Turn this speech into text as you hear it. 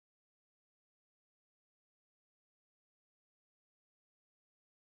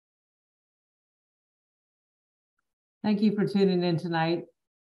Thank you for tuning in tonight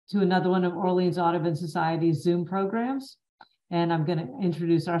to another one of Orleans Audubon Society's Zoom programs. And I'm going to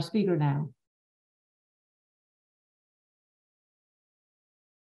introduce our speaker now.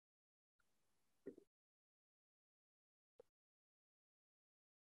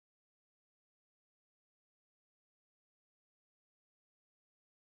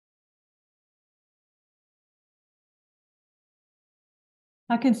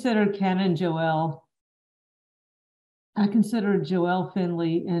 I consider Joelle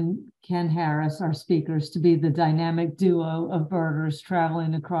Finley and Ken Harris, our speakers, to be the dynamic duo of birders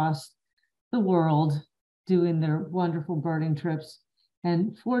traveling across the world, doing their wonderful birding trips.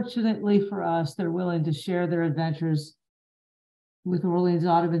 And fortunately for us, they're willing to share their adventures with Orleans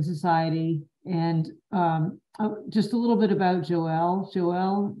Audubon Society. And just a little bit about Joelle.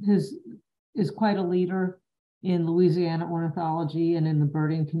 Joelle is quite a leader in Louisiana ornithology and in the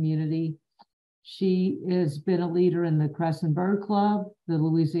birding community. She has been a leader in the Crescent Bird Club, the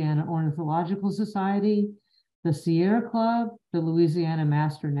Louisiana Ornithological Society, the Sierra Club, the Louisiana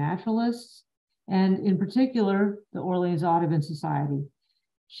Master Naturalists, and in particular, the Orleans Audubon Society.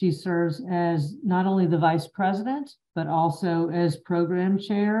 She serves as not only the vice president, but also as program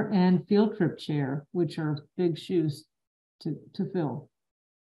chair and field trip chair, which are big shoes to fill.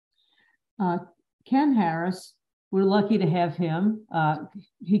 Ken Harris, we're lucky to have him.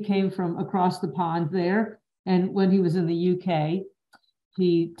 He came from across the pond there. And when he was in the UK,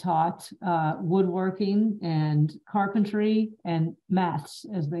 he taught woodworking and carpentry and maths,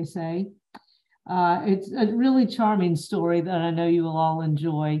 as they say. It's a really charming story that I know you will all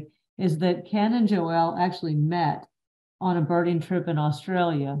enjoy, is that Ken and Joelle actually met on a birding trip in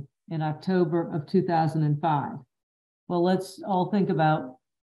Australia in October of 2005. Well, let's all think about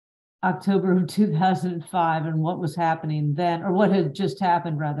October of 2005 and what was happening then, or what had just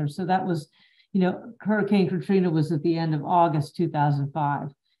happened rather. So that was, Hurricane Katrina was at the end of August 2005.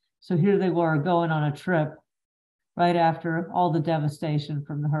 So here they were going on a trip right after all the devastation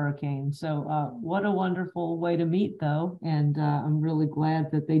from the hurricane. So what a wonderful way to meet though. And I'm really glad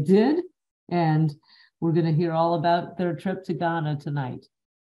that they did. And we're going to hear all about their trip to Ghana tonight.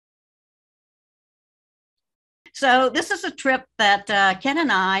 So this is a trip that Ken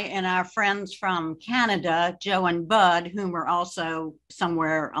and I and our friends from Canada, Joe and Bud, whom are also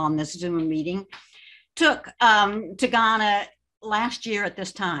somewhere on this Zoom meeting, took to Ghana last year at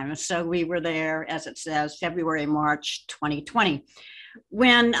this time. So we were there, as it says, February, March 2020.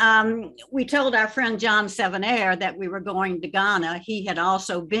 When we told our friend John Sevenaire that we were going to Ghana, he had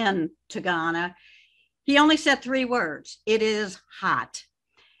also been to Ghana. He only said 3 words: it is hot.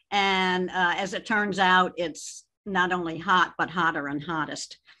 And as it turns out, it's not only hot, but hotter and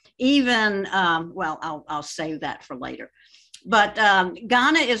hottest. Even, well, I'll save that for later. But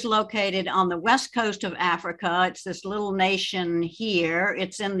Ghana is located on the west coast of Africa. It's this little nation here.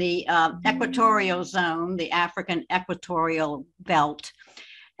 It's in the equatorial zone, the African equatorial belt.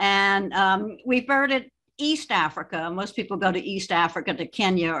 And we birded East Africa. Most people go to East Africa, to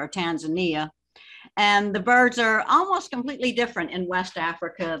Kenya or Tanzania. And the birds are almost completely different in West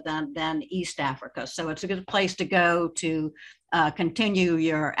Africa than East Africa. So it's a good place to go to continue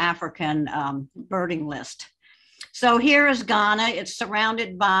your African birding list. So here is Ghana. It's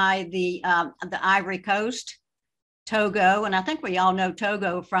surrounded by the Ivory Coast, Togo, and I think we all know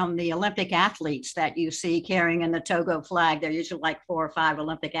Togo from the Olympic athletes that you see carrying in the Togo flag. They're usually like 4 or 5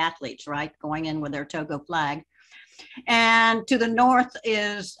 Olympic athletes, right, going in with their Togo flag. And to the north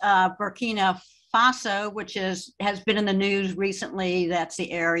is Burkina Faso, which has been in the news recently. That's the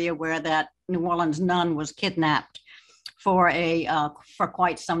area where that New Orleans nun was kidnapped for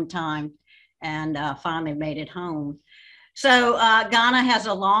quite some time, and finally made it home. So Ghana has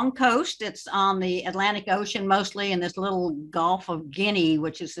a long coast. It's on the Atlantic Ocean, mostly in this little Gulf of Guinea,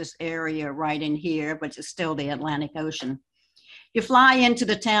 which is this area right in here, but it's still the Atlantic Ocean. You fly into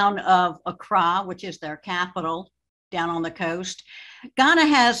the town of Accra, which is their capital, down on the coast. Ghana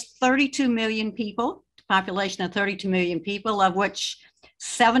has 32 million people, population of 32 million people, of which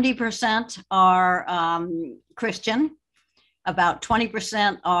 70% are Christian. About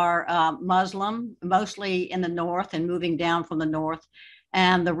 20% are Muslim, mostly in the north and moving down from the north.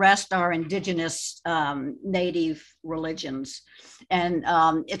 And the rest are indigenous native religions. And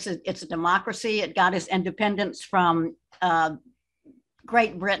it's a democracy. It got its independence from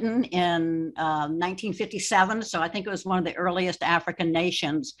Great Britain in 1957. So I think it was one of the earliest African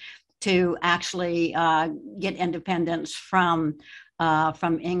nations to actually get independence from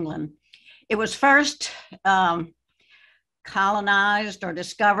England. It was first colonized or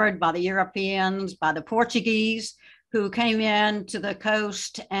discovered by the Europeans, by the Portuguese, who came in to the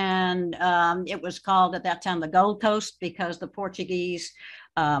coast, and it was called at that time the Gold Coast because the Portuguese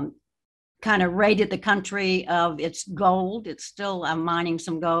kind of raided the country of its gold. It's still mining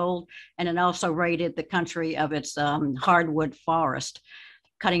some gold, and it also raided the country of its hardwood forest,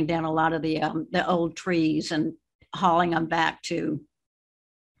 cutting down a lot of the old trees and hauling them back to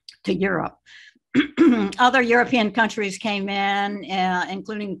Europe. Other European countries came in,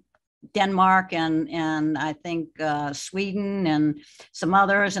 including Denmark and I think Sweden and some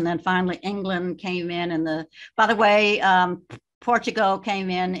others, and then finally England came in. And by the way, Portugal came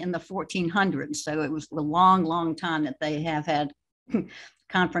in the 1400s, so it was a long, long time that they have had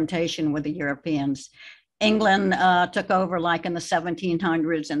confrontation with the Europeans. England took over like in the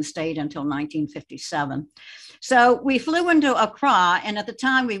 1700s and stayed until 1957. So we flew into Accra, and at the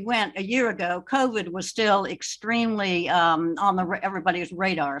time we went a year ago, COVID was still extremely on everybody's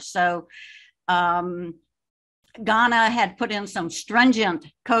radar. So Ghana had put in some stringent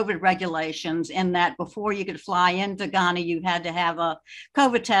COVID regulations in that before you could fly into Ghana, you had to have a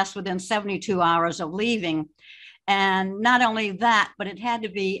COVID test within 72 hours of leaving. And not only that, but it had to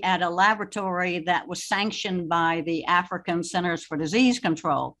be at a laboratory that was sanctioned by the African Centers for Disease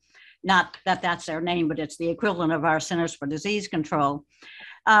Control. Not that that's their name, but it's the equivalent of our Centers for Disease Control.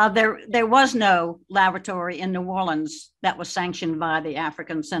 There was no laboratory in New Orleans that was sanctioned by the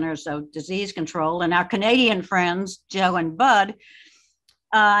African Centers of Disease Control. And our Canadian friends, Joe and Bud,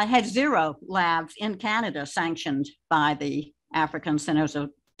 had 0 labs in Canada sanctioned by the African Centers of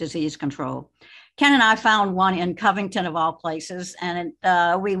Disease Control. Ken and I found one in Covington, of all places, and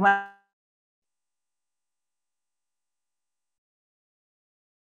we went.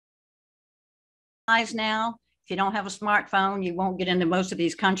 Now, if you don't have a smartphone, you won't get into most of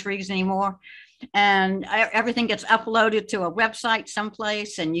these countries anymore. And everything gets uploaded to a website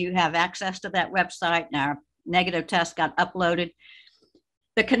someplace, and you have access to that website. And our negative test got uploaded.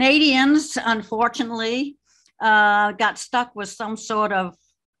 The Canadians, unfortunately, got stuck with some sort of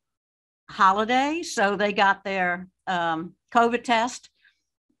holiday. So they got their COVID test,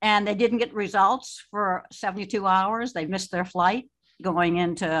 and they didn't get results for 72 hours. They missed their flight going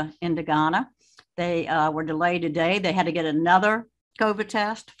into Ghana. They were delayed a day. They had to get another COVID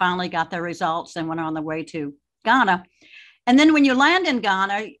test, finally got their results, and went on their way to Ghana. And then when you land in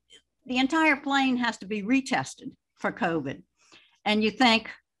Ghana, the entire plane has to be retested for COVID. And you think,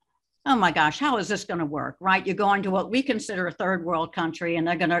 oh my gosh, how is this going to work, right? You're going to what we consider a third world country, and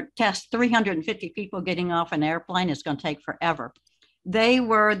they're going to test 350 people getting off an airplane. It's going to take forever. They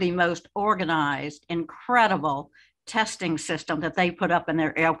were the most organized, incredible testing system that they put up in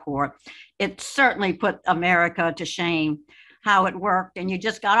their airport. It certainly put America to shame how it worked. And you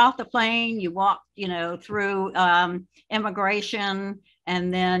just got off the plane, you walked, through immigration,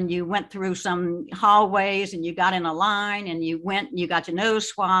 and then you went through some hallways and you got in a line, and you went and you got your nose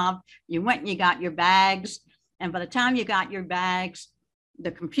swabbed, you went and you got your bags. And by the time you got your bags,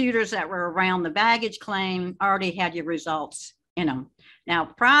 the computers that were around the baggage claim already had your results in them. Now,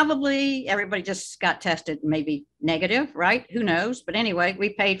 probably everybody just got tested, maybe negative, right? Who knows? But anyway, we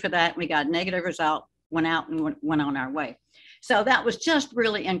paid for that. We got a negative result, went out and went on our way. So that was just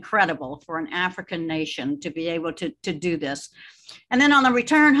really incredible for an African nation to be able to do this. And then on the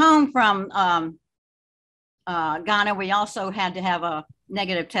return home from Ghana, we also had to have a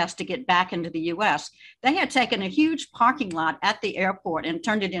negative test to get back into the US. They had taken a huge parking lot at the airport and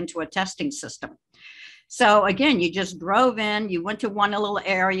turned it into a testing system. So again, you just drove in, you went to one little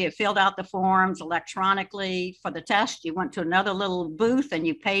area, filled out the forms electronically for the test. You went to another little booth and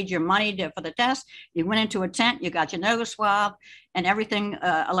you paid your money for the test. You went into a tent, you got your nose swab, and everything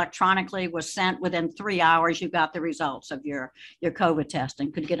electronically was sent. Within 3 hours, you got the results of your COVID test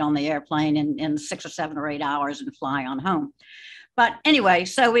and could get on the airplane in 6 or 7 or 8 hours and fly on home. But anyway,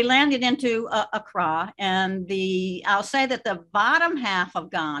 so we landed into Accra, and I'll say that the bottom half of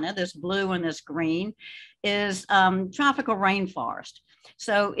Ghana, this blue and this green, is tropical rainforest.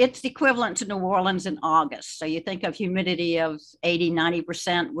 So it's equivalent to New Orleans in August. So you think of humidity of 80,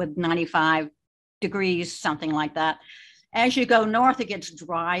 90% with 95 degrees, something like that. As you go north, it gets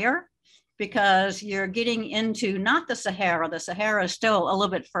drier, because you're getting into not the Sahara. The Sahara is still a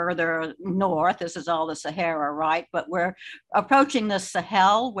little bit further north. This is all the Sahara, right? But we're approaching the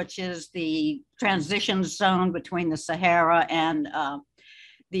Sahel, which is the transition zone between the Sahara and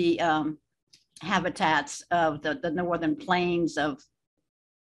the habitats of the northern plains of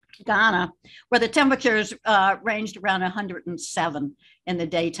Ghana, where the temperatures ranged around 107 in the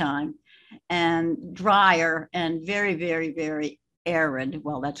daytime, and drier and very, very, very arid.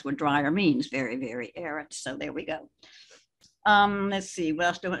 Well, that's what drier means, very, very arid. So there we go. Let's see, what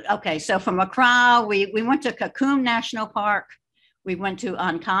else do we, okay, so from Accra, we went to Cocoon National Park. We went to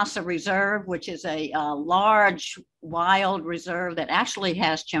Ankasa Reserve, which is a large wild reserve that actually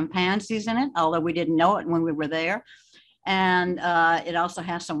has chimpanzees in it, although we didn't know it when we were there. And it also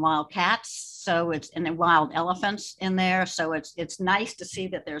has some wild cats, so it's, and then wild elephants in there. So it's nice to see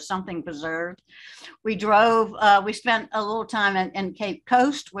that there's something preserved. We drove, we spent a little time in Cape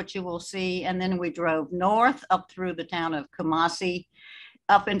Coast, which you will see, and then we drove north up through the town of Kumasi,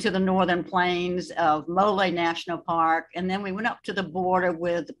 up into the northern plains of Mole National Park, and then we went up to the border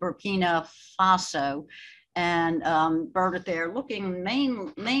with Burkina Faso and birded there, looking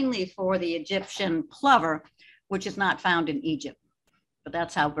mainly for the Egyptian plover, which is not found in Egypt, but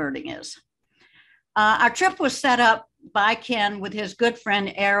that's how birding is. Our trip was set up by Ken with his good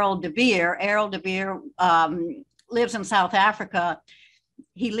friend Errol De Beer. Errol De Beer lives in South Africa.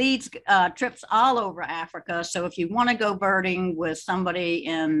 He leads trips all over Africa. So if you want to go birding with somebody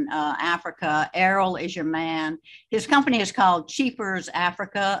in Africa, Errol is your man. His company is called Cheapers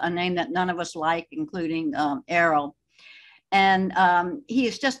Africa, a name that none of us like, including Errol. And he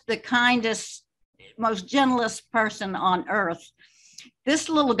is just the kindest, most gentlest person on earth. This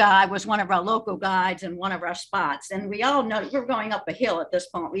little guy was one of our local guides in one of our spots. And we all know, we're going up a hill at this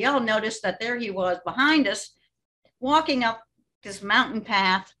point. We all noticed that there he was behind us, walking up this mountain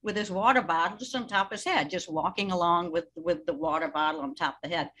path with his water bottle just on top of his head, just walking along with the water bottle on top of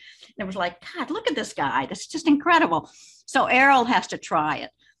the head. And it was like, God, look at this guy. That's just incredible. So Errol has to try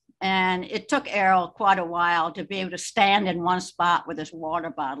it. And it took Errol quite a while to be able to stand in one spot with his water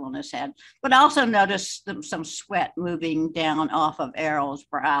bottle on his head, but also noticed some sweat moving down off of Errol's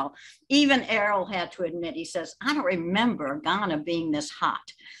brow. Even Errol had to admit, he says, I don't remember Ghana being this hot.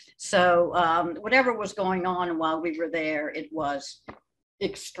 So whatever was going on while we were there, it was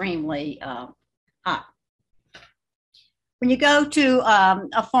extremely hot. When you go to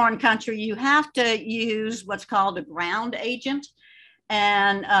a foreign country, you have to use what's called a ground agent.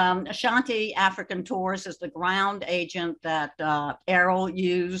 And Ashanti African Tours is the ground agent that Errol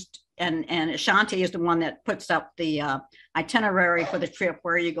used. And Ashanti is the one that puts up the itinerary for the trip,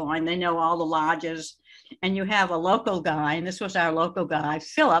 where you're going. They know all the lodges. And you have a local guy, and this was our local guy,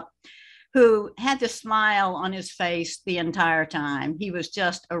 Philip, who had the smile on his face the entire time. He was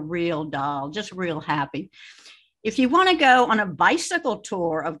just a real doll, just real happy. If you want to go on a bicycle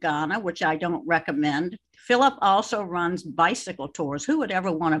tour of Ghana, which I don't recommend, Philip also runs bicycle tours. Who would ever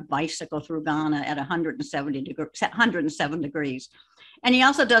want to bicycle through Ghana at 107 degrees? And he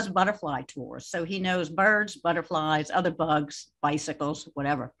also does butterfly tours. So he knows birds, butterflies, other bugs, bicycles,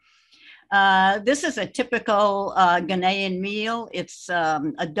 whatever. This is a typical Ghanaian meal. It's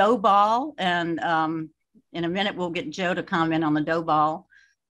a dough ball. And in a minute, we'll get Joe to comment on the dough ball,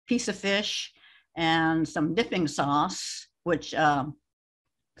 piece of fish, and some dipping sauce, which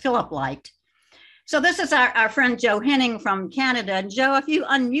Philip liked. So this is our friend Joe Henning from Canada. And Joe, if you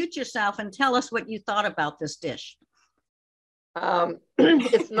unmute yourself and tell us what you thought about this dish.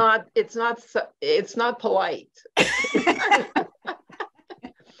 It's not polite.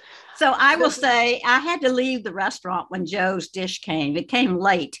 So I will say I had to leave the restaurant when Joe's dish came. It came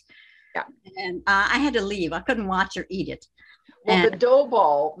late. Yeah. And I had to leave. I couldn't watch or eat it. Well, and the dough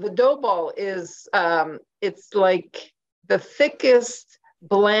ball is, it's like the thickest,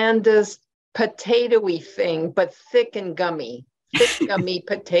 blandest, potato-y thing, but thick and gummy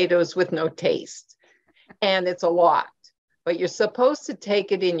potatoes with no taste. And it's a lot, but you're supposed to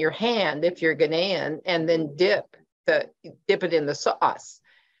take it in your hand if you're Ghanaian and then dip it in the sauce.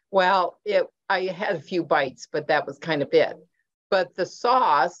 Well, I had a few bites, but that was kind of it. But the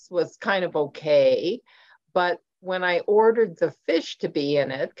sauce was kind of okay. But when I ordered the fish to be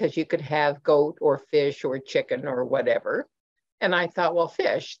in it, because you could have goat or fish or chicken or whatever, and I thought, well,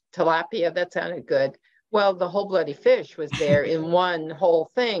 fish, tilapia, that sounded good. Well, the whole bloody fish was there in one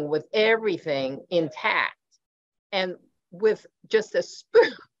whole thing with everything intact and with just a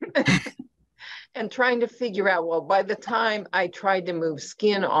spoon and trying to figure out, well, by the time I tried to move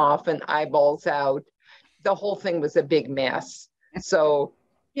skin off and eyeballs out, the whole thing was a big mess. So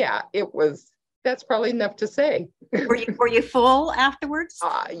yeah, that's probably enough to say. Were you full afterwards?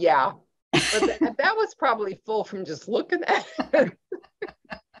 Yeah. But that was probably full from just looking at it.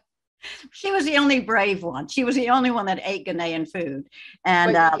 She was the only brave one. She was the only one that ate Ghanaian food.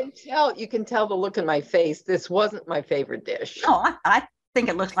 And you can tell the look in my face. This wasn't my favorite dish. No, I think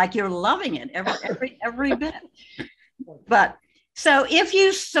it looks like you're loving it every bit. But so if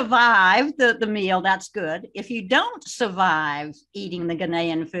you survive the meal, that's good. If you don't survive eating the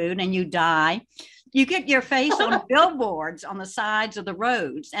Ghanaian food and you die, you get your face on billboards on the sides of the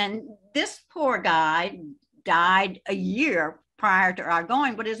roads. And this poor guy died a year prior to our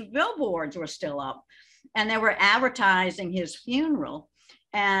going, but his billboards were still up and they were advertising his funeral.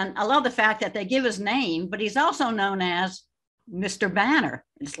 And I love the fact that they give his name, but he's also known as Mr. Banner.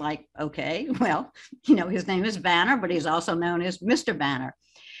 It's like, okay, well, you know, his name is Banner, but he's also known as Mr. Banner.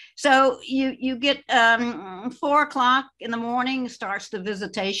 So you get 4 o'clock in the morning, starts the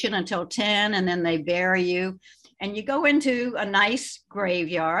visitation until 10, and then they bury you. And you go into a nice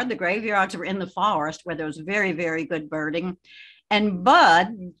graveyard. The graveyards were in the forest where there was very, very good birding. And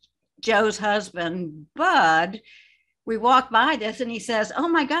Bud, Joe's husband, Bud, we walk by this and he says, oh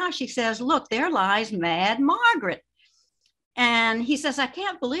my gosh, he says, look, there lies Mad Margaret. And he says, I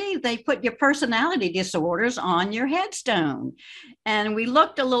can't believe they put your personality disorders on your headstone. And we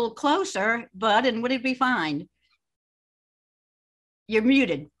looked a little closer, Bud, and what did we find? You're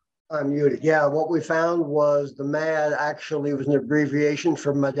muted. I'm muted. Yeah, what we found was the MAD actually was an abbreviation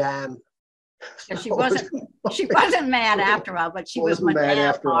for Madame. So she wasn't mad after all, but she was mad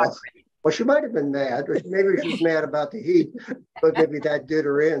after Margaret. all. Well, she might have been mad. Maybe she was mad about the heat, but maybe that did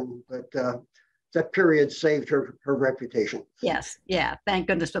her in. But that period saved her reputation. Yes, yeah. Thank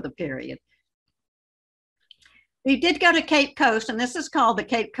goodness for the period. We did go to Cape Coast, and this is called the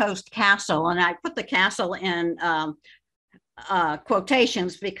Cape Coast Castle. And I put the castle in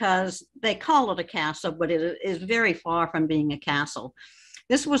quotations because they call it a castle, but it is very far from being a castle.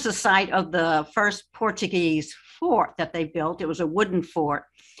 This was the site of the first Portuguese fort that they built. It was a wooden fort.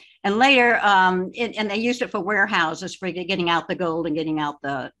 And later, and they used it for warehouses for getting out the gold and getting out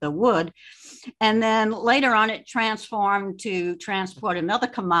the wood. And then later on, it transformed to transport another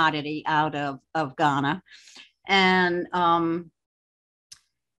commodity out of Ghana. And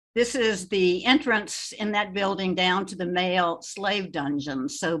this is the entrance in that building down to the male slave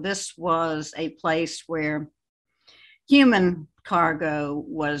dungeons. So this was a place where human cargo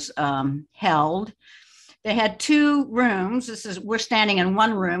was held. They had 2 rooms. We're standing in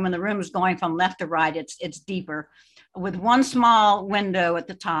one room, and the room is going from left to right. It's deeper, with one small window at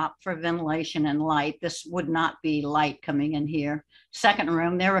the top for ventilation and light. This would not be light coming in here. Second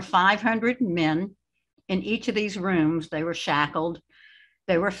room, there were 500 men in each of these rooms. They were shackled.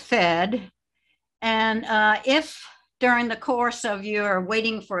 They were fed. And if during the course of your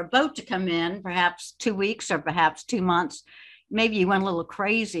waiting for a boat to come in, perhaps 2 weeks or perhaps 2 months, maybe you went a little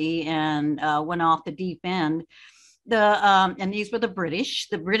crazy and went off the deep end. And these were the British.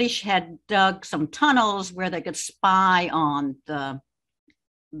 The British had dug some tunnels where they could spy on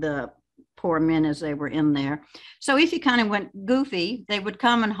the poor men as they were in there. So if you kind of went goofy, they would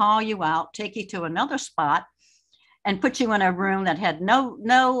come and haul you out, take you to another spot, and put you in a room that had no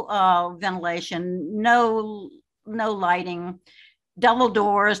ventilation, no lighting, double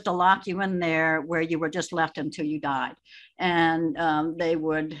doors to lock you in there, where you were just left until you died. And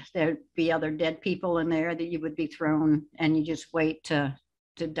there'd be other dead people in there that you would be thrown, and you just wait to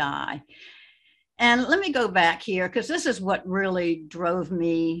die. And let me go back here, because this is what really drove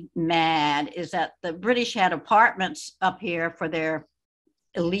me mad, is that the British had apartments up here for their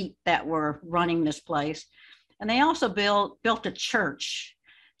elite that were running this place. And they also built a church.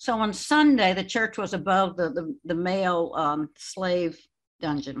 So on Sunday, the church was above the male slave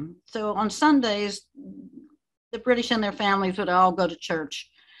dungeon. So on Sundays, the British and their families would all go to church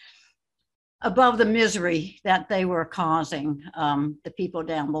above the misery that they were causing the people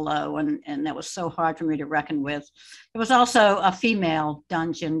down below. And that was so hard for me to reckon with. There was also a female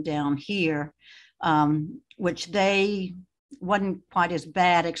dungeon down here, which they wasn't quite as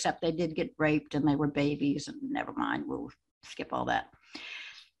bad, except they did get raped and they were babies, and never mind, we'll skip all that.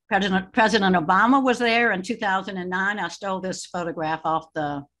 President Obama was there in 2009. I stole this photograph off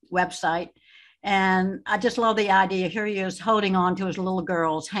the website. And I just love the idea. Here he is holding on to his little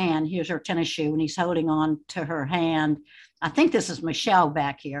girl's hand. Here's her tennis shoe, and he's holding on to her hand. I think this is Michelle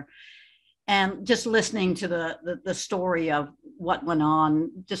back here. And just listening to the story of what went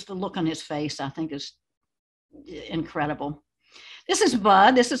on, just the look on his face, I think is incredible. This is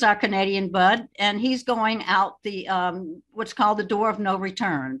Bud. This is our Canadian Bud, and he's going out the what's called the door of no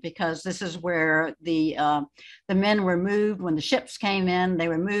return, because this is where the men were moved when the ships came in. They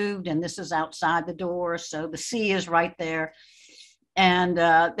were moved, and this is outside the door, so the sea is right there, and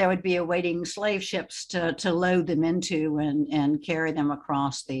there would be awaiting slave ships to load them into and carry them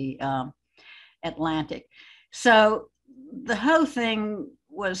across the Atlantic. So the whole thing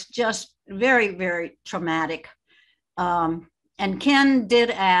was just very, very traumatic. And Ken did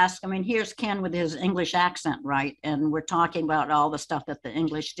ask, I mean, here's Ken with his English accent, right? And we're talking about all the stuff that the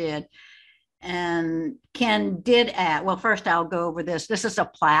English did. And Ken did ask, well, first I'll go over this. This is a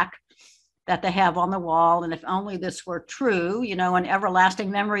plaque that they have on the wall. And if only this were true, you know, an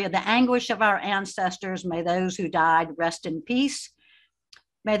everlasting memory of the anguish of our ancestors. May those who died rest in peace.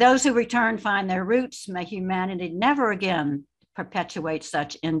 May those who return find their roots. May humanity never again perpetuate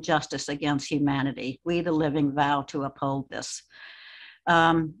such injustice against humanity. We, the living, vow to uphold this.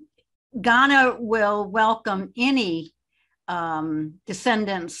 Ghana will welcome any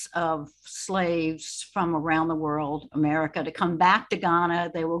descendants of slaves from around the world, America, to come back to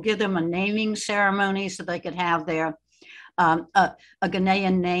Ghana. They will give them a naming ceremony so they could have their a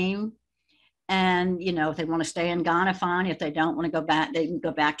Ghanaian name. And, you know, if they want to stay in Ghana, fine. If they don't want to go back, they can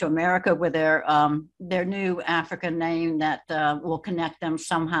go back to America with their new African name that will connect them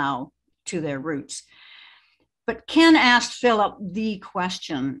somehow to their roots. But Ken asked Philip the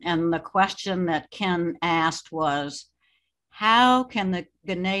question, and the question that Ken asked was, how can the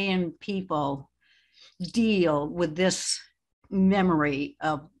Ghanaian people deal with this memory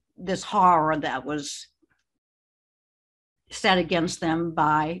of this horror that was set against them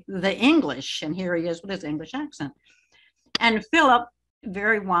by the English? And here he is with his English accent. And Philip,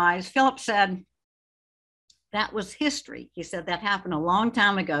 very wise, Philip said, that was history. He said that happened a long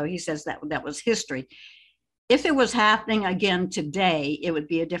time ago. He says that was history. If it was happening again today, it would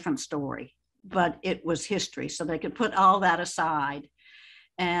be a different story, but it was history. So they could put all that aside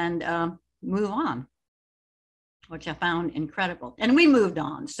and move on, which I found incredible. And we moved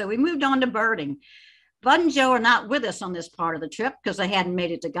on. So we moved on to birding. Bud and Joe are not with us on this part of the trip because they hadn't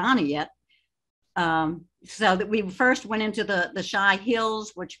made it to Ghana yet. So that we first went into the Shy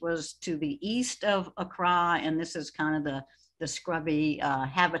Hills, which was to the east of Accra. And this is kind of the scrubby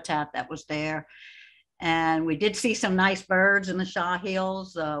habitat that was there. And we did see some nice birds in the Shy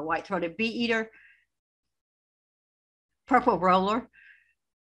Hills, white-throated bee-eater, purple roller,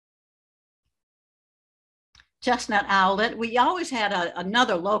 chestnut owlet. We always had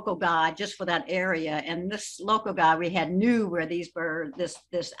another local guide just for that area. And this local guide we had knew where these birds,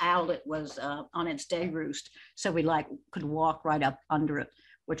 this owlet was on its day roost. So we could walk right up under it,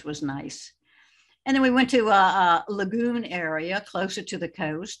 which was nice. And then we went to a lagoon area closer to the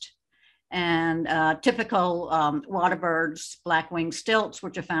coast. And typical water birds, black-winged stilts,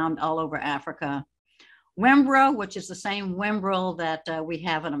 which are found all over Africa. Wimbra, which is the same whimbrel that we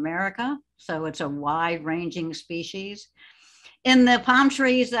have in America. So it's a wide-ranging species. In the palm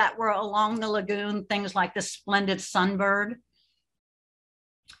trees that were along the lagoon, things like the splendid sunbird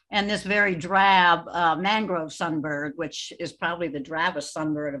and this very drab mangrove sunbird, which is probably the drabbest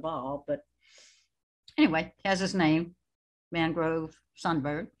sunbird of all. But anyway, has his name, mangrove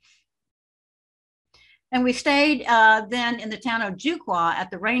sunbird. And we stayed then in the town of Jukwa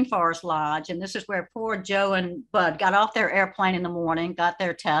at the Rainforest Lodge. And this is where poor Joe and Bud got off their airplane in the morning, got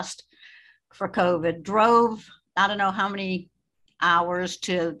their test for COVID, drove, I don't know how many hours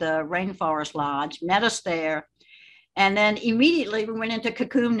to the Rainforest Lodge, met us there. And then immediately we went into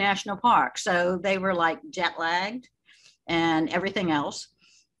Kakum National Park. So they were like jet lagged and everything else.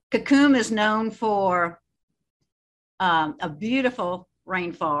 Kakum is known for a beautiful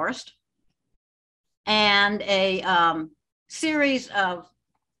rainforest and a series of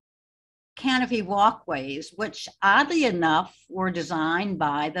canopy walkways, which oddly enough were designed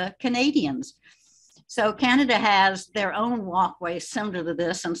by the Canadians. So Canada has their own walkways similar to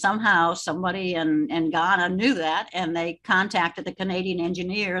this, and somehow somebody in Ghana knew that, and they contacted the Canadian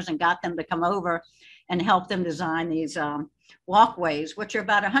engineers and got them to come over and help them design these walkways, which are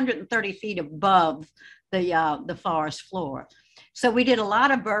about 130 feet above the forest floor. So we did a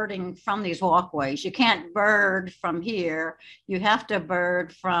lot of birding from these walkways. You can't bird from here. You have to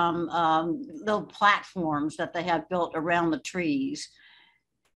bird from little platforms that they have built around the trees.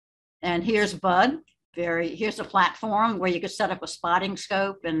 And here's Bud. Here's a platform where you could set up a spotting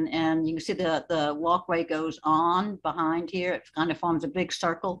scope, and you can see the walkway goes on behind here. It kind of forms a big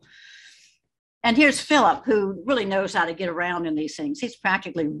circle. And here's Philip, who really knows how to get around in these things. He's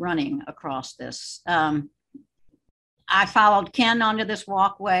practically running across this. I followed Ken onto this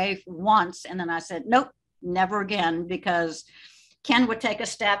walkway once, and then I said, nope, never again, because Ken would take a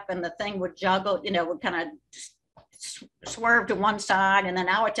step and the thing would juggle, would kind of swerve to one side, and then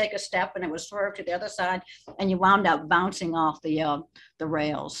I would take a step and it would swerve to the other side, and you wound up bouncing off the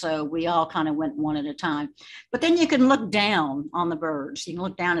rails. So we all kind of went one at a time. But then you can look down on the birds. You can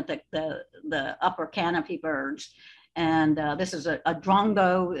look down at the upper canopy birds. And this is a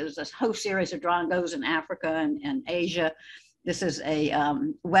drongo. There's a whole series of drongos in Africa and Asia. This is a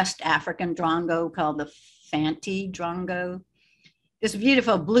West African drongo called the Fanti drongo. This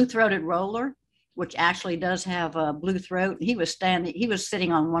beautiful blue-throated roller, which actually does have a blue throat. He was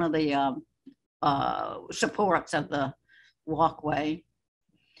sitting on one of the supports of the walkway.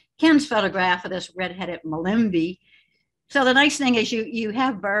 Ken's photograph of this red-headed malimbe. So the nice thing is you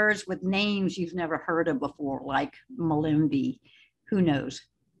have birds with names you've never heard of before, like malimbe. Who knows?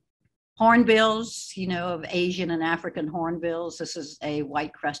 Hornbills, you know, of Asian and African hornbills. This is a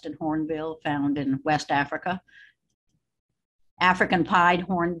white-crested hornbill found in West Africa. African pied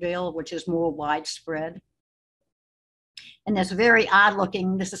hornbill, which is more widespread. And this very odd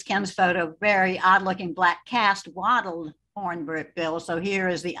looking, this is Ken's photo, very odd looking black cast wattled hornbill. So here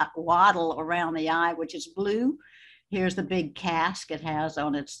is the wattle around the eye, which is blue. Here's the big casque it has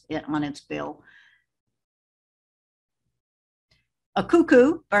on its bill. A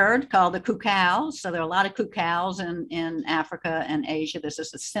cuckoo bird called the cuckow. So there are a lot of cuckows in Africa and Asia. This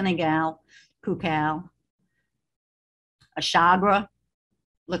is the Senegal cuckow. A chagra,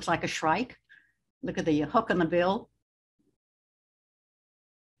 looks like a shrike. Look at the hook on the bill.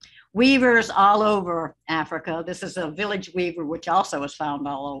 Weavers all over Africa. This is a village weaver, which also is found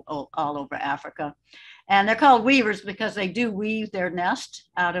all over Africa. And they're called weavers because they do weave their nest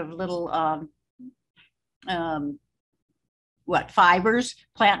out of little, fibers,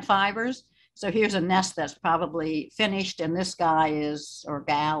 plant fibers. So here's a nest that's probably finished, and this guy is, or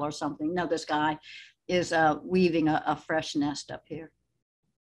gal or something, no, this guy is weaving a fresh nest up here.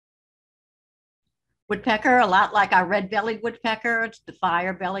 Woodpecker, a lot like our red-bellied woodpecker. It's the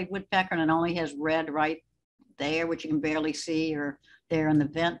fire-bellied woodpecker, and it only has red right there, which you can barely see, or there in the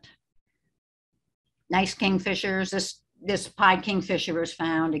vent. Nice kingfishers. This pied kingfisher is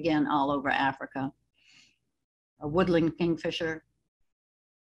found, again, all over Africa. A woodland kingfisher.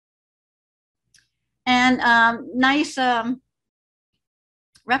 And nice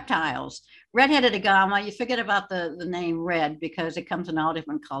reptiles. Red-headed agama, you forget about the name red because it comes in all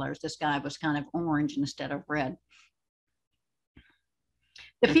different colors. This guy was kind of orange instead of red.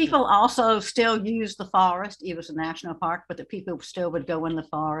 The people also still use the forest. It was a national park, but the people still would go in the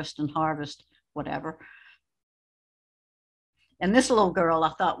forest and harvest whatever. And this little girl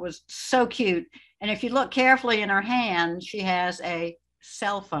I thought was so cute. And if you look carefully in her hand, she has a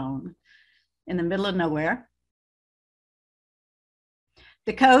cell phone in the middle of nowhere.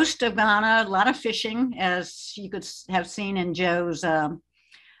 The coast of Ghana, a lot of fishing, as you could have seen in Joe's dinner.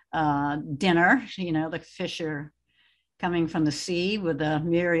 You know, the fish are coming from the sea with a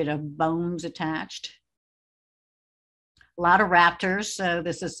myriad of bones attached. A lot of raptors. So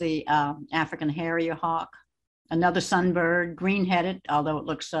this is the African harrier hawk. Another sunbird, green-headed, although it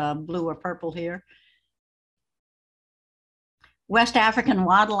looks blue or purple here. West African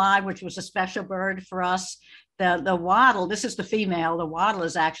wattle-eye, which was a special bird for us. The wattle, this is the female, the wattle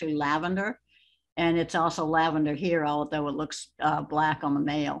is actually lavender, and it's also lavender here, although it looks black on the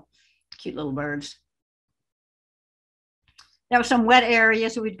male. Cute little birds. There were some wet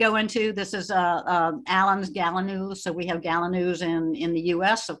areas we'd go into. This is Allen's gallinule. So we have gallinules in the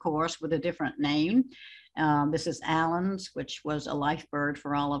US, of course, with a different name. This is Allen's, which was a life bird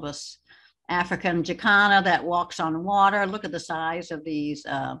for all of us. African jacana that walks on water. Look at the size of these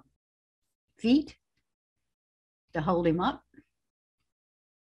feet to hold him up.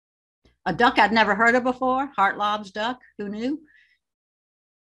 A duck I'd never heard of before, Hartlob's duck, who knew?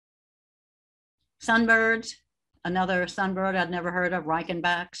 Sunbirds, another sunbird I'd never heard of,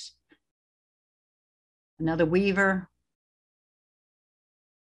 Reichenbachs. Another weaver.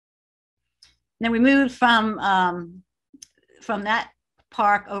 Then we moved from that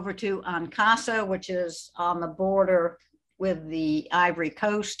park over to Ankasa, which is on the border with the Ivory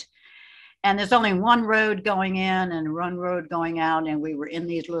Coast. And there's only one road going in and one road going out. And we were in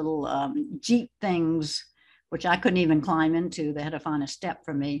these little Jeep things, which I couldn't even climb into. They had to find a step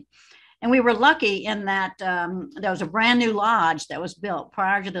for me. And we were lucky in that there was a brand new lodge that was built.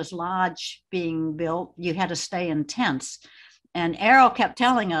 Prior to this lodge being built, you had to stay in tents. And Errol kept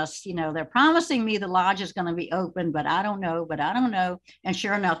telling us, you know, they're promising me the lodge is going to be open, but I don't know, but I don't know. And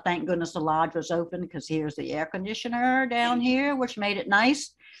sure enough, thank goodness the lodge was open, because here's the air conditioner down here, which made it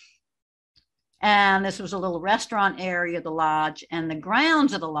nice. And this was a little restaurant area of the lodge, and the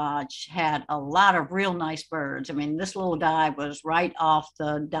grounds of the lodge had a lot of real nice birds. I mean, this little guy was right off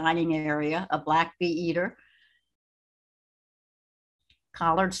the dining area, a black bee eater,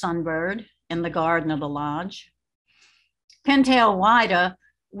 collared sunbird in the garden of the lodge. Pintail wida,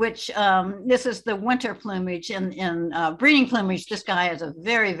 which this is the winter plumage. In breeding plumage, this guy has a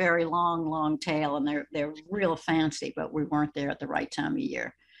very, very long tail, and they're real fancy, but we weren't there at the right time of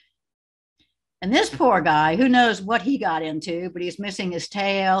year. And this poor guy, who knows what he got into, but he's missing his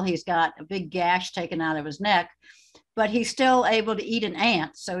tail. He's got a big gash taken out of his neck, but he's still able to eat an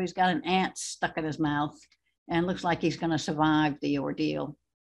ant. So he's got an ant stuck in his mouth and looks like he's going to survive the ordeal.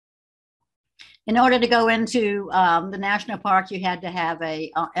 In order to go into the national park, you had to have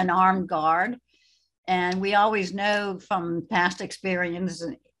an armed guard. And we always know from past experiences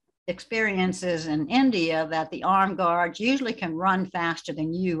in India that the armed guards usually can run faster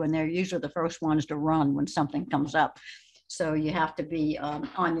than you, and they're usually the first ones to run when something comes up. So you have to be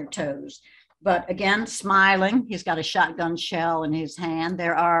on your toes. But again, smiling, he's got a shotgun shell in his hand.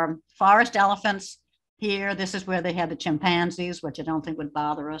 There are forest elephants here. This is where they had the chimpanzees, which I don't think would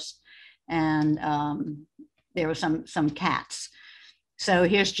bother us. And there were some cats. So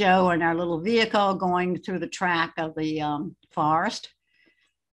here's Joe in our little vehicle going through the track of the forest.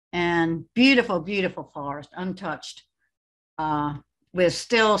 And beautiful, beautiful forest, untouched, with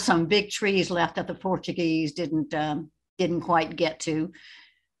still some big trees left that the Portuguese didn't quite get to.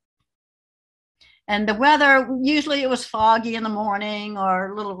 And the weather, usually it was foggy in the morning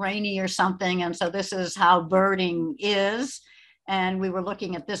or a little rainy or something. And so this is how birding is. And we were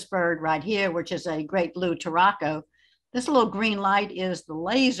looking at this bird right here, which is a great blue turaco. This little green light is the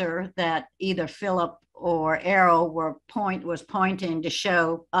laser that either Philip or Arrow was pointing to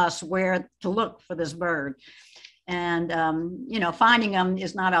show us where to look for this bird. And, finding them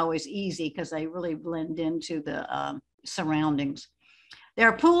is not always easy because they really blend into the surroundings. There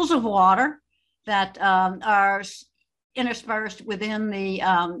are pools of water that are interspersed within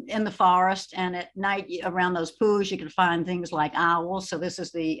in the forest, and at night around those pools you can find things like owls. So this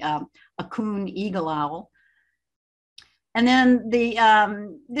is the Akun eagle owl. And then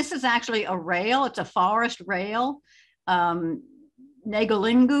this is actually a rail. It's a forest rail, Negalingu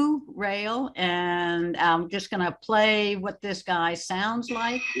rail, and I'm just going to play what this guy sounds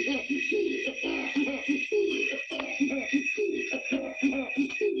like.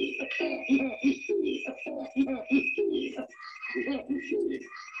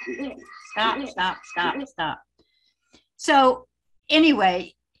 Stop. So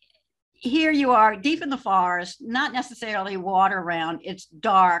anyway, here you are deep in the forest, not necessarily water around, it's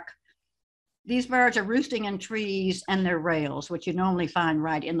dark. These birds are roosting in trees and they're rails, which you normally find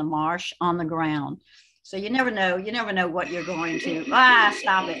right in the marsh on the ground. So you never know what you're going to,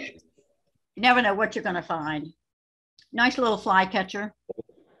 stop it. You never know what you're going to find. Nice little flycatcher.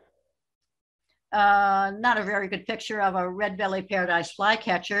 Not a very good picture of a red-bellied paradise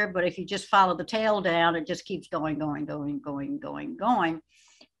flycatcher, but if you just follow the tail down, it just keeps going.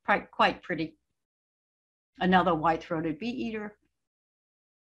 Quite pretty. Another white-throated bee eater.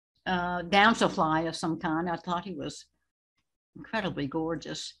 Damselfly of some kind. I thought he was incredibly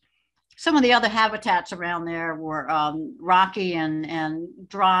gorgeous. Some of the other habitats around there were rocky and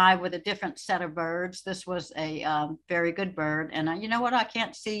dry with a different set of birds. This was a very good bird. And you know what? I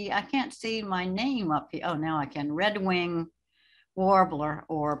can't see my name up here. Oh, now I can. Red-wing warbler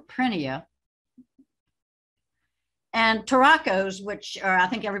or Prinia. And turacos, which are, I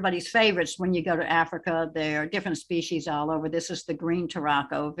think, everybody's favorites when you go to Africa. There are different species all over. This is the green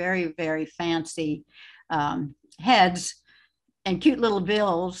turaco, very, very fancy heads and cute little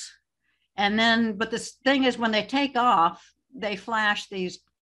bills. And then, but this thing is, when they take off, they flash these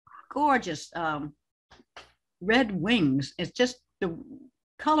gorgeous red wings. It's just the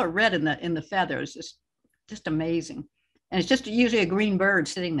color red in the feathers is just amazing. And it's just usually a green bird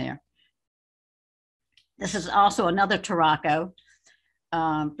sitting there. This is also another turaco,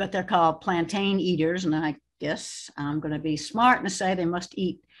 but they're called plantain eaters. And I guess I'm going to be smart and say they must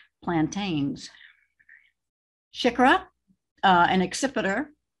eat plantains. Shikra, an accipiter.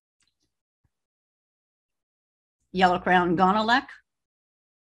 Yellow-crowned gonolek.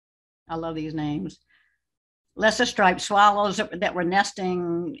 I love these names. Lesser striped swallows that were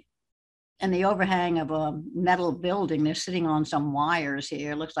nesting in the overhang of a metal building. They're sitting on some wires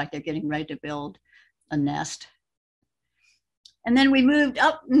here. It looks like they're getting ready to build a nest. And then we moved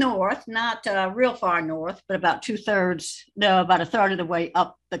up north, not real far north, but about a third of the way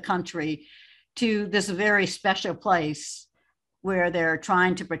up the country to this very special place where they're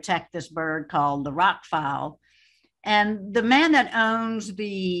trying to protect this bird called the rockfowl. And the man that owns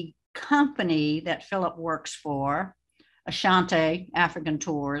the company that Philip works for, Ashanti African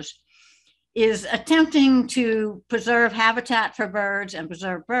Tours, is attempting to preserve habitat for birds and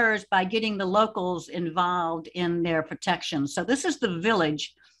preserve birds by getting the locals involved in their protection. So this is the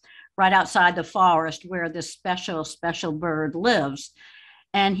village right outside the forest where this special bird lives.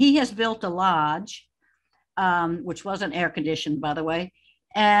 And he has built a lodge, which wasn't air conditioned, by the way.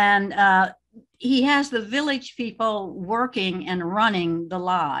 And he has the village people working and running the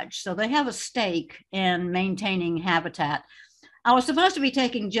lodge. So they have a stake in maintaining habitat. I was supposed to be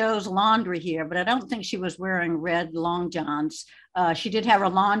taking Joe's laundry here, but I don't think she was wearing red long johns. She did have her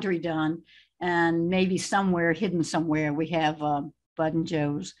laundry done, and maybe somewhere, hidden somewhere, we have Bud and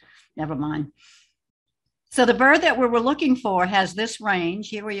Joe's, never mind. So the bird that we were looking for has this range.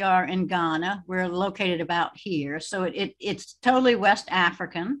 Here we are in Ghana. We're located about here. So it's totally West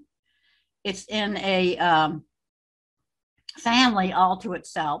African. It's in a family all to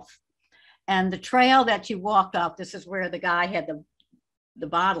itself. And the trail that you walk up, this is where the guy had the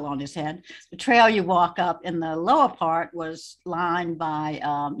bottle on his head. The trail you walk up in the lower part was lined by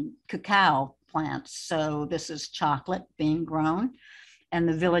cacao plants. So this is chocolate being grown. And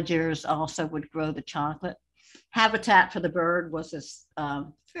the villagers also would grow the chocolate. Habitat for the bird was this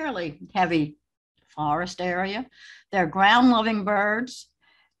fairly heavy forest area. They're ground-loving birds.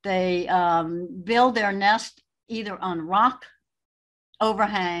 They build their nest either on rock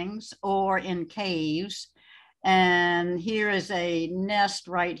overhangs or in caves. And here is a nest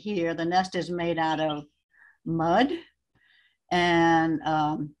right here. The nest is made out of mud and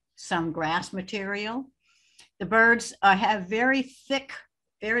some grass material. The birds have very thick,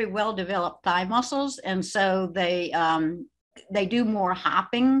 very well-developed thigh muscles, and so they do more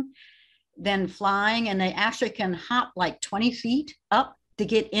hopping than flying, and they actually can hop like 20 feet up to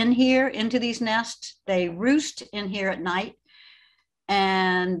get in here into these nests. They roost in here at night,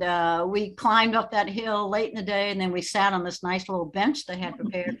 and we climbed up that hill late in the day, and then we sat on this nice little bench they had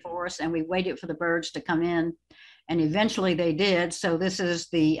prepared for us, and we waited for the birds to come in. And eventually they did. So this is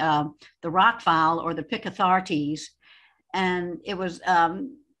the rock fowl, or the Picathartes. And it was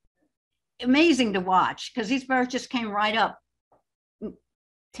amazing to watch, because these birds just came right up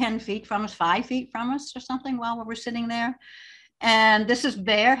 10 feet from us, 5 feet from us or something while we were sitting there. And this is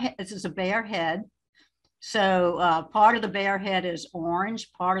a bear head. So part of the bear head is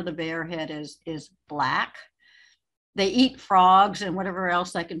orange, part of the bear head is black. They eat frogs and whatever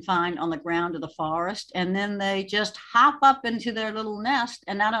else they can find on the ground of the forest. And then they just hop up into their little nest.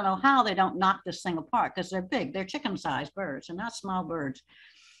 And I don't know how they don't knock this thing apart, because they're big. They're chicken-sized birds. They're not small birds.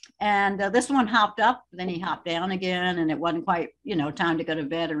 And this one hopped up, then he hopped down again, and it wasn't quite, time to go to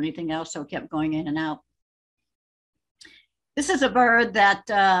bed or anything else. So it kept going in and out. This is a bird that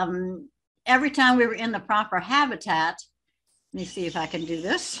every time we were in the proper habitat, let me see if I can do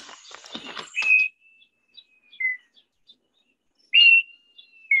this.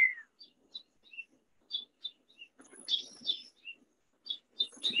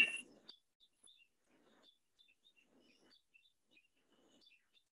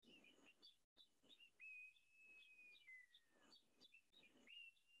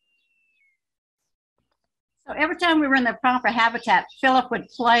 So every time we were in the proper habitat, Philip would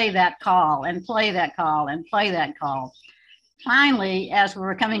play that call and play that call and play that call. Finally, as we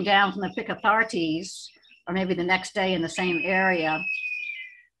were coming down from the Picathartes, or maybe the next day in the same area,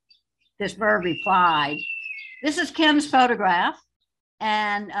 this bird replied. This is Ken's photograph.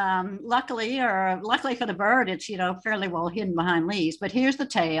 And luckily for the bird, it's, fairly well hidden behind leaves. But here's the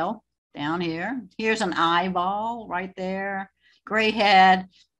tail down here. Here's an eyeball right there, gray head,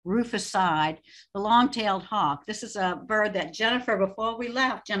 rufous side, the long-tailed hawk. This is a bird that Jennifer, before we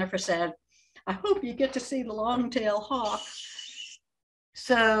left, Jennifer said, I hope you get to see the long-tailed hawk.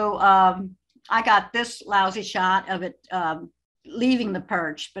 So I got this lousy shot of it leaving the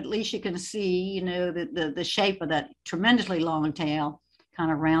perch, but at least you can see, the shape of that tremendously long tail,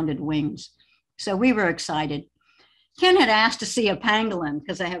 kind of rounded wings. So we were excited. Ken had asked to see a pangolin,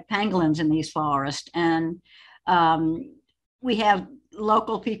 because they have pangolins in these forests. And we have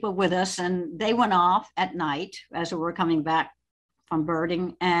local people with us, and they went off at night as we were coming back from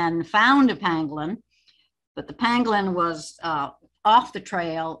birding and found a pangolin. But the pangolin was off the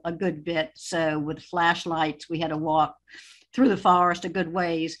trail a good bit. So with flashlights, we had to walk through the forest a good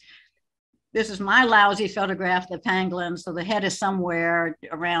ways. This is my lousy photograph of the pangolin. So the head is somewhere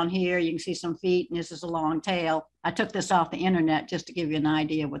around here. You can see some feet, and this is a long tail. I took this off the internet just to give you an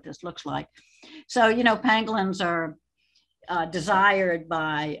idea what this looks like. So, pangolins are desired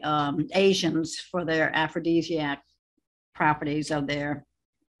by Asians for their aphrodisiac properties of their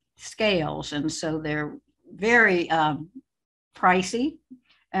scales. And so they're very pricey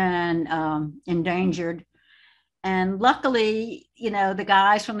and endangered. And luckily, the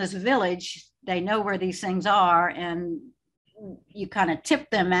guys from this village, they know where these things are, and you kind of tip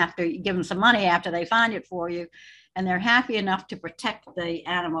them after you give them some money after they find it for you. And they're happy enough to protect the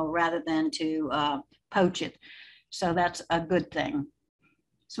animal rather than to poach it. So that's a good thing.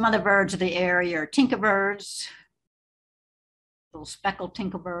 Some other birds of the area are tinkerbirds, little speckled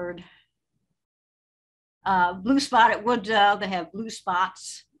tinkerbird. Blue spotted wood dove, they have blue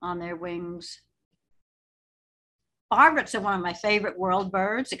spots on their wings. Barbets are one of my favorite world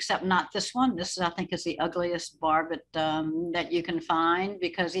birds, except not this one. This, I think, is the ugliest barbet that you can find,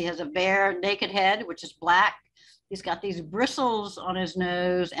 because he has a bare naked head, which is black, He's got these bristles on his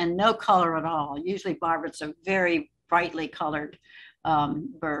nose and no color at all. Usually varmints are very brightly colored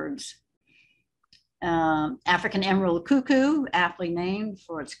birds. African emerald cuckoo, aptly named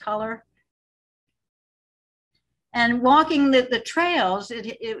for its color. And walking the trails,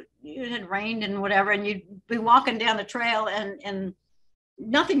 it had rained and whatever, and you'd be walking down the trail and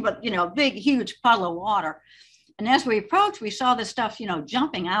nothing but, you know, big, huge puddle of water. And as we approached, we saw this stuff, you know,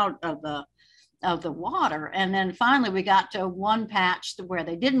 jumping out of the water. And then finally we got to one patch where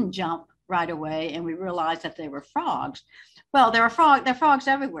they didn't jump right away, and we realized that they were frogs. Well, there are frogs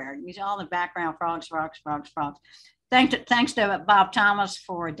everywhere. You see all the background frogs. Thanks to Bob Thomas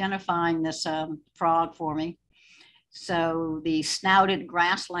for identifying this frog for me. So the snouted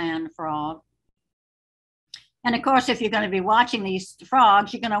grassland frog. And of course, if you're going to be watching these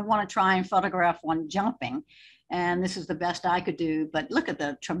frogs, you're going to want to try and photograph one jumping. And this is the best I could do. But look at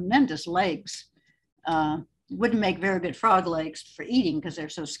the tremendous legs. Wouldn't make very good frog legs for eating because they're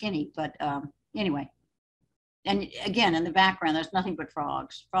so skinny. But anyway. And again, in the background, there's nothing but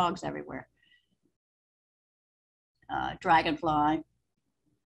frogs everywhere. Dragonfly.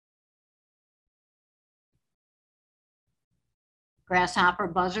 Grasshopper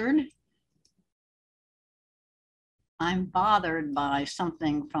buzzard. I'm bothered by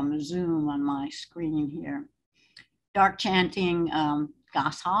something from Zoom on my screen here. Dark chanting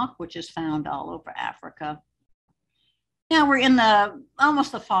goshawk, which is found all over Africa. Now we're in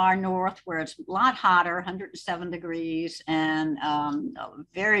almost the far north where it's a lot hotter, 107 degrees, and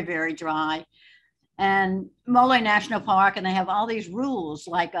very, very dry. And Mole National Park, and they have all these rules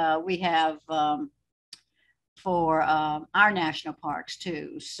like we have for our national parks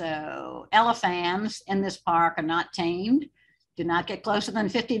too. So elephants in this park are not tamed. Do not get closer than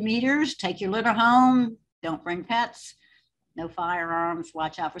 50 meters. Take your litter home. Don't bring pets. No firearms.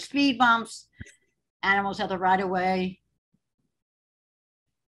 Watch out for speed bumps. Animals have the right of way.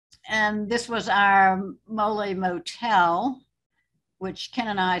 And this was our Mole Motel, which Ken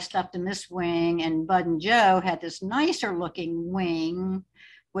and I slept in this wing, and Bud and Joe had this nicer looking wing,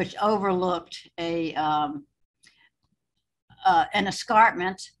 which overlooked an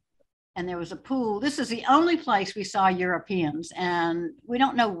escarpment, and there was a pool. This is the only place we saw Europeans, and we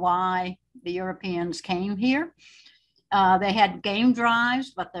don't know why the Europeans came here. They had game drives,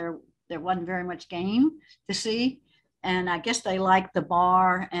 but there wasn't very much game to see. And I guess they liked the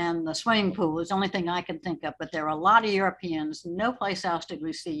bar and the swimming pool. It's the only thing I can think of, but there were a lot of Europeans. No place else did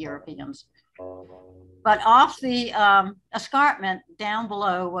we see Europeans. But off the escarpment down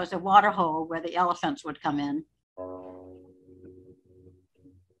below was a water hole where the elephants would come in.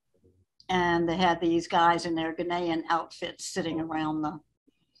 And they had these guys in their Ghanaian outfits sitting around the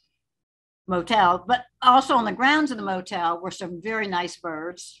motel. But also on the grounds of the motel were some very nice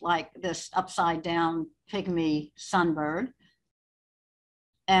birds, like this upside down pygmy sunbird.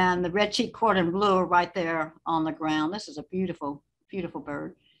 And the red-cheeked cordon bleu are right there on the ground. This is a beautiful, beautiful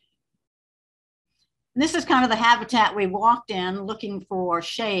bird. And this is kind of the habitat we walked in looking for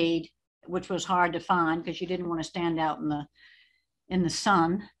shade, which was hard to find because you didn't want to stand out in the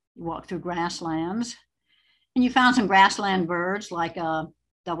sun. You walk through grasslands. And you found some grassland birds like a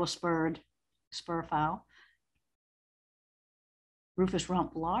double-spurred spurfowl, rufous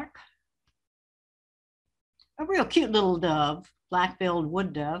rump lark, a real cute little dove, black-billed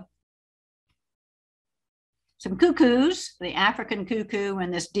wood dove, some cuckoos, the African cuckoo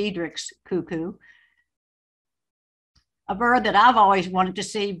and this Diedrich's cuckoo, a bird that I've always wanted to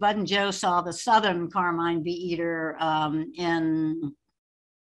see. Bud and Joe saw the southern carmine bee-eater in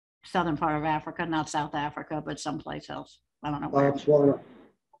southern part of Africa, not South Africa, but someplace else. I don't know where.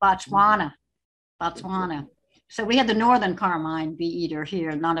 Botswana. So we had the northern carmine bee-eater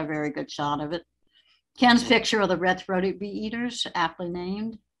here, not a very good shot of it. Ken's picture of the red-throated bee-eaters, aptly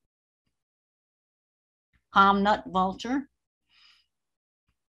named. Palm nut vulture.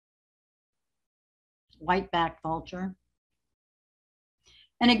 White-backed vulture.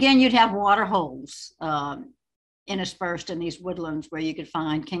 And again, you'd have water holes interspersed in these woodlands where you could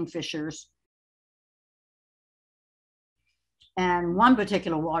find kingfishers. And one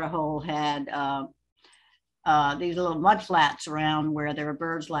particular water hole had these little mud flats around where there are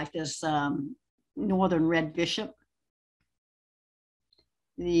birds like this northern red bishop.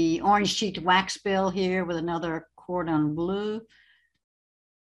 The orange-cheeked waxbill here with another cordon bleu.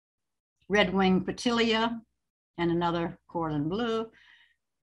 Red-winged petilia and another cordon bleu.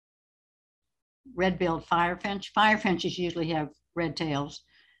 Red-billed firefinch. Firefinches usually have red tails.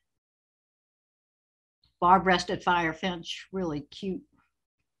 Bar-breasted firefinch, really cute.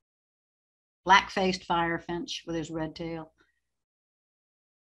 Black-faced firefinch with his red tail.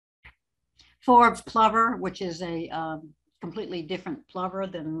 Forbes plover, which is a completely different plover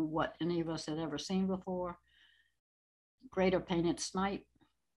than what any of us had ever seen before. Greater painted snipe.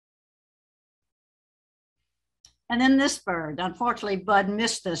 And then this bird. Unfortunately, Bud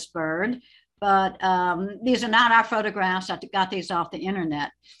missed this bird, but these are not our photographs. I got these off the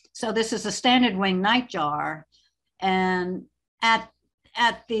internet. So this is a standard wing nightjar, and at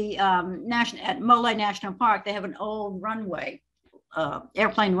the at Mole National Park, they have an old runway,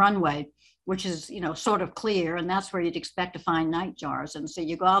 airplane runway, which is, you know, sort of clear, and that's where you'd expect to find nightjars. And so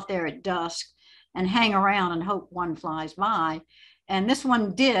you go out there at dusk and hang around and hope one flies by. And this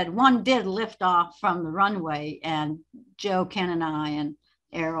one did lift off from the runway, and Joe, Ken, and I, and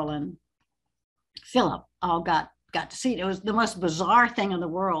Errol and Philip all got to see it. It was the most bizarre thing in the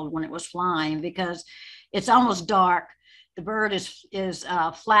world when it was flying, because it's almost dark. The bird is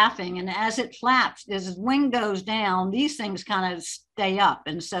flapping, and as it flaps, as his wing goes down, these things kind of stay up,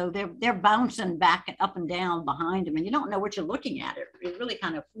 and so they're bouncing back and up and down behind him, and you don't know what you're looking at. It really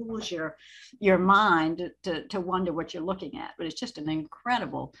kind of fools your mind to wonder what you're looking at. But it's just an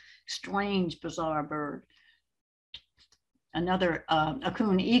incredible, strange, bizarre bird. Another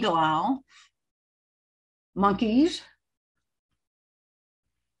Accoon eagle owl. Monkeys.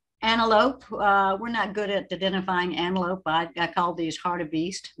 Antelope. We're not good at identifying antelope. I call these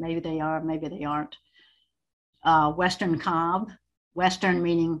hartebeest. Maybe they are, maybe they aren't. Western cob. Western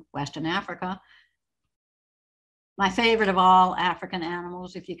meaning Western Africa. My favorite of all African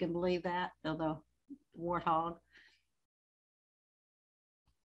animals, if you can believe that, the warthog.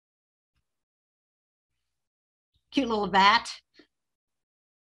 Cute little bat.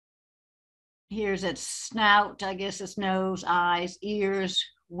 Here's its snout, I guess its nose, eyes, ears,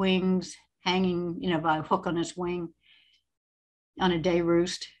 wings hanging, you know, by a hook on its wing on a day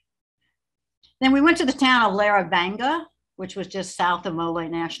roost. Then we went to the town of Larabanga, which was just south of Mole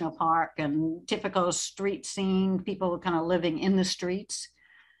National Park, and typical street scene, people kind of living in the streets,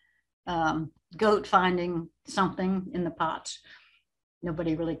 goat finding something in the pots.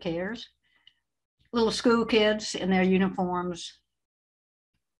 Nobody really cares. Little school kids in their uniforms,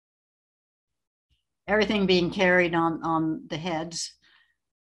 everything being carried on the heads.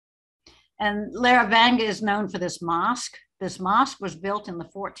 And Larabanga is known for this mosque. This mosque was built in the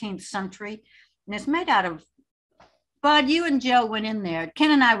 14th century, and it's made out of, Bud, you and Joe went in there.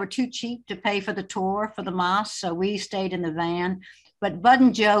 Ken and I were too cheap to pay for the tour for the mosque, so we stayed in the van. But Bud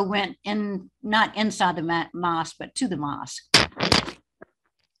and Joe went in, not inside the mosque, but to the mosque.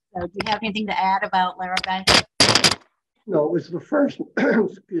 So do you have anything to add about Larabanga? No, it was the first,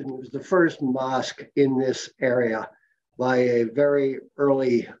 excuse me, it was the first mosque in this area by a very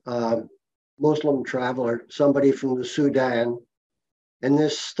early Muslim traveler, somebody from the Sudan. And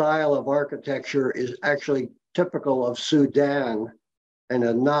this style of architecture is actually typical of Sudan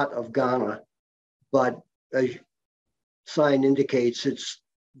and not of Ghana. But as sign indicates, it's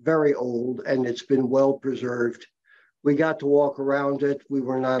very old and it's been well preserved. We got to walk around it. We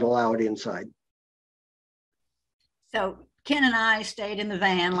were not allowed inside. So Ken and I stayed in the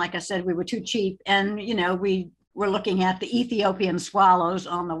van. Like I said, we were too cheap. And, you know, we were looking at the Ethiopian swallows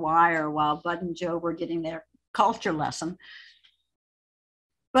on the wire while Bud and Joe were getting their culture lesson.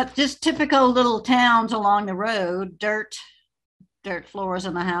 But just typical little towns along the road, dirt floors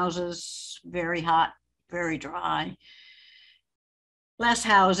in the houses, very hot, very dry. Less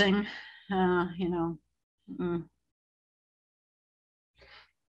housing, you know.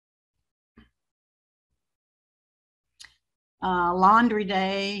 Laundry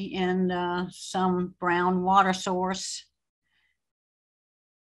day in some brown water source.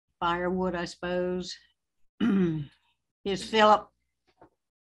 Firewood, I suppose. Here's Philip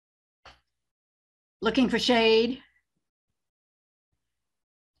looking for shade.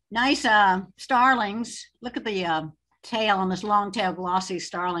 Nice starlings. Look at the tail on this long tail glossy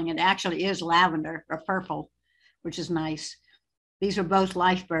starling. It actually is lavender or purple, which is nice. These are both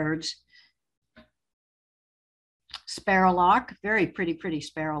life birds. Sparrowlark, very pretty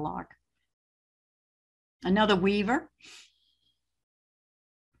sparrowlark. Another weaver.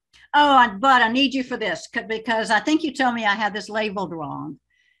 Oh, Bud, I need you for this because I think you told me I had this labeled wrong.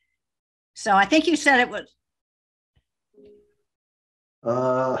 So I think you said it was.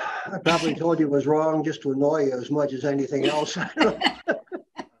 I probably told you it was wrong just to annoy you as much as anything else.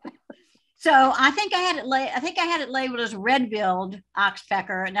 So I think I had it labeled as red-billed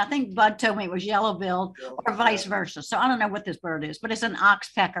oxpecker, and I think Bud told me it was yellow-billed or vice versa. So I don't know what this bird is, but it's an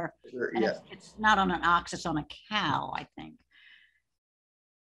oxpecker. And Yeah. it's not on an ox, it's on a cow, I think.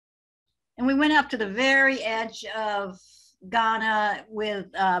 And we went up to the very edge of Ghana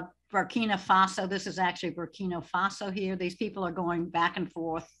with Burkina Faso. This is actually Burkina Faso here. These people are going back and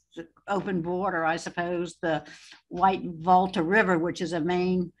forth open border, I suppose, the White Volta River, which is a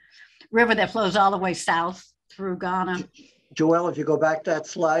main river that flows all the way south through Ghana. Joelle, if you go back that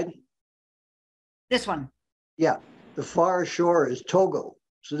slide. This one. Yeah, the far shore is Togo.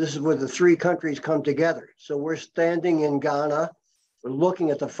 So this is where the three countries come together. So we're standing in Ghana, we're looking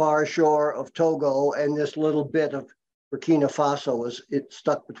at the far shore of Togo, and this little bit of Burkina Faso is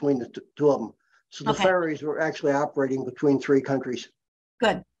stuck between the two of them. So the ferries were actually operating between three countries.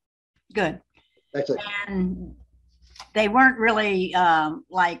 Good, good. That's it. And they weren't really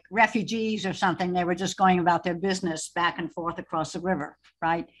like refugees or something. They were just going about their business back and forth across the river,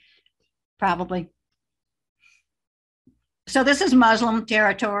 right? Probably. So this is Muslim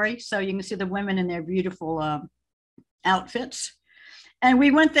territory. So you can see the women in their beautiful outfits. And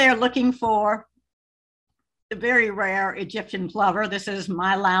we went there looking for the very rare Egyptian plover. This is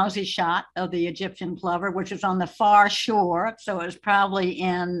my lousy shot of the Egyptian plover, which is on the far shore. So it was probably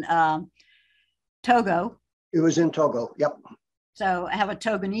in Togo. It was in Togo, yep. So I have a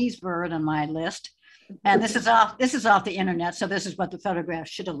Togolese bird on my list. And this is off the internet. So this is what the photograph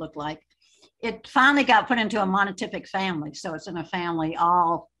should have looked like. It finally got put into a monotypic family. So it's in a family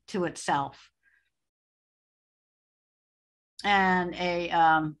all to itself. And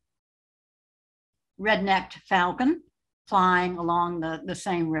a red-necked falcon flying along the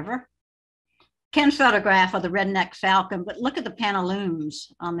same river. Ken's photograph of the red-necked falcon, but look at the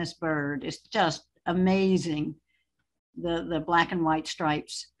pantaloons on this bird. It's just amazing, the black and white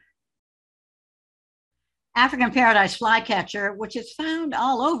stripes. African paradise flycatcher, which is found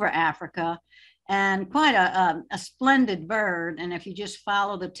all over Africa, and quite a splendid bird. And if you just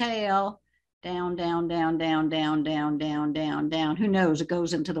follow the tail, down, down, down, down, down, down, down, down, down, who knows, it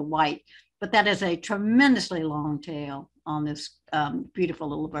goes into the white. But that is a tremendously long tail on this beautiful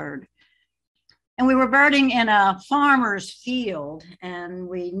little bird. And we were birding in a farmer's field, and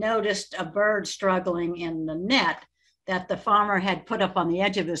we noticed a bird struggling in the net that the farmer had put up on the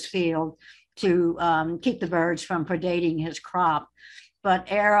edge of his field to keep the birds from predating his crop. But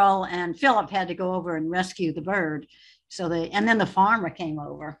Errol and Philip had to go over and rescue the bird. And then the farmer came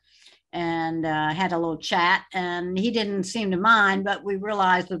over and had a little chat, and he didn't seem to mind, but we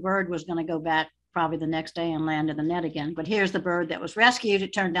realized the bird was going to go back probably the next day and land in the net again. But here's the bird that was rescued.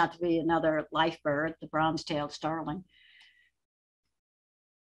 It turned out to be another life bird, the bronze-tailed starling.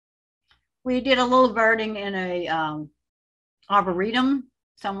 We did a little birding in a arboretum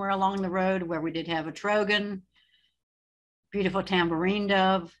somewhere along the road where we did have a trogon, beautiful tambourine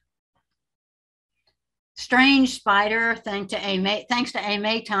dove, strange spider. Thanks to A.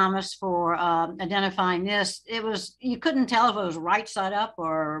 May Thomas for identifying this. You couldn't tell if it was right side up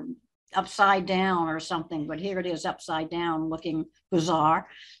or upside down or something, but here it is upside down looking bizarre.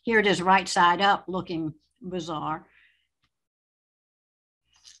 Here it is right side up looking bizarre.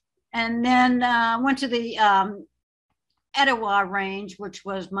 And then went to the Etowah Range, which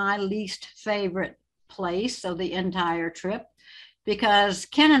was my least favorite place of the entire trip, because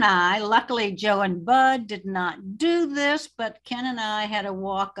Ken and I, luckily Joe and Bud did not do this, but Ken and I had to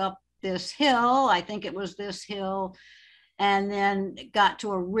walk up this hill. I think it was this hill, and then got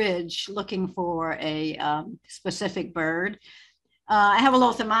to a ridge looking for a specific bird. I have a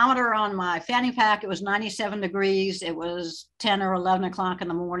little thermometer on my fanny pack. It was 97 degrees. It was 10 or 11 o'clock in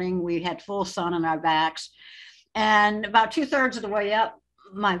the morning. We had full sun on our backs. And about 2/3 of the way up,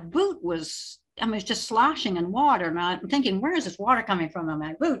 my boot was, it's just sloshing in water. And I'm thinking, where is this water coming from on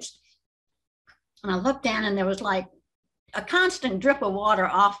my boots? And I looked down, and there was like a constant drip of water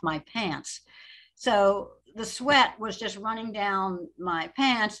off my pants. So the sweat was just running down my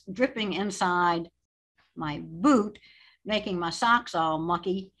pants, dripping inside my boot, making my socks all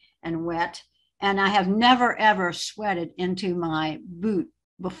mucky and wet. And I have never, ever sweated into my boot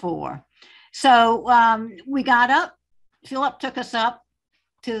before. So we got up. Philip took us up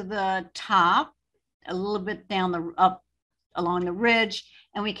to the top, a little bit up along the ridge,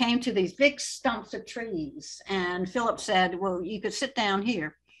 and we came to these big stumps of trees. And Philip said, well, you could sit down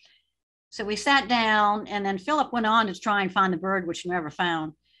here. So we sat down, and then Philip went on to try and find the bird, which we never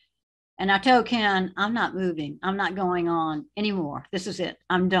found. And I told Ken, I'm not moving. I'm not going on anymore. This is it.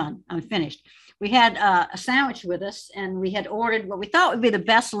 I'm done. I'm finished. We had a sandwich with us, and we had ordered what we thought would be the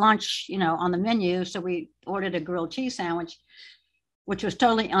best lunch, on the menu. So we ordered a grilled cheese sandwich, which was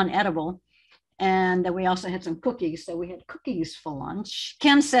totally unedible. And we also had some cookies. So we had cookies for lunch.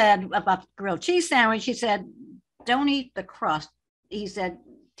 Ken said about the grilled cheese sandwich, he said, don't eat the crust. He said,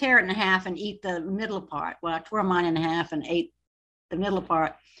 tear it in half and eat the middle part. Well, I tore mine in half and ate the middle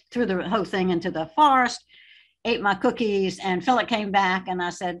part, threw the whole thing into the forest, ate my cookies, and Philip came back, and I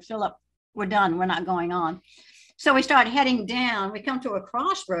said, Philip, we're done. We're not going on. So we started heading down. We come to a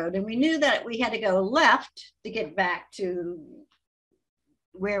crossroad, and we knew that we had to go left to get back to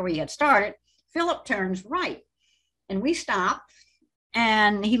where we had started. Philip turns right, and we stop,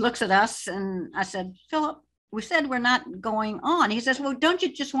 and he looks at us, and I said, Philip, we said we're not going on. He says, well, don't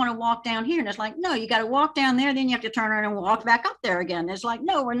you just want to walk down here? And it's like, no, you got to walk down there, then you have to turn around and walk back up there again. It's like,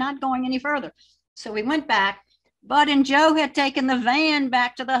 no, we're not going any further. So we went back. Bud and Joe had taken the van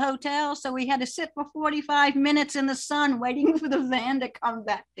back to the hotel, so we had to sit for 45 minutes in the sun waiting for the van to come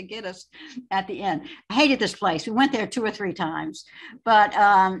back to get us at the end. I hated this place. We went there 2 or 3 times. But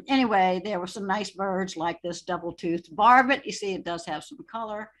anyway, there were some nice birds like this double-toothed barbet. You see, it does have some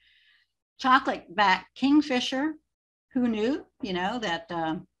color. Chocolate back kingfisher. Who knew,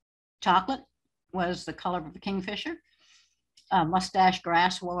 that chocolate was the color of the kingfisher? Mustache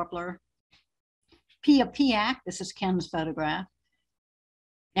grass warbler. Piapiac, this is Ken's photograph,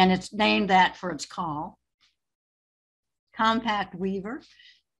 and it's named that for its call. Compact weaver,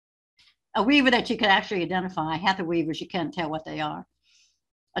 a weaver that you could actually identify. Half the weavers, you can't tell what they are.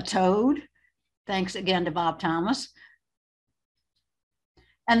 A toad, thanks again to Bob Thomas.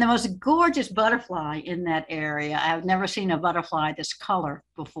 And the most gorgeous butterfly in that area. I've never seen a butterfly this color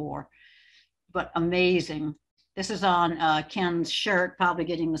before, but amazing. This is on Ken's shirt, probably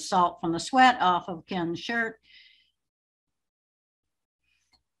getting the salt from the sweat off of Ken's shirt.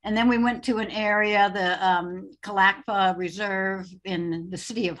 And then we went to an area, the Kalakpa Reserve in the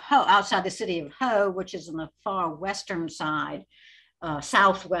city of Ho, outside the city of Ho, which is on the far western side,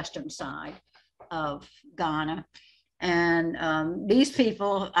 southwestern side of Ghana. And these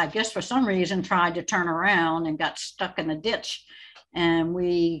people, I guess for some reason, tried to turn around and got stuck in the ditch. And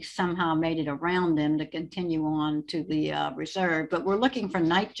we somehow made it around them to continue on to the reserve. But we're looking for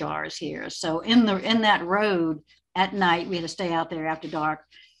nightjars here. So in that road at night, we had to stay out there after dark,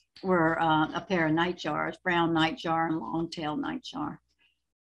 were a pair of nightjars, brown nightjar and long-tailed nightjar.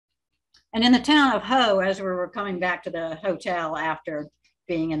 And in the town of Ho, as we were coming back to the hotel after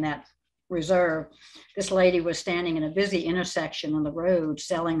being in that reserve, this lady was standing in a busy intersection on the road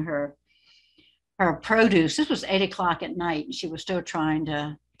selling her produce. This was 8 o'clock at night, and she was still trying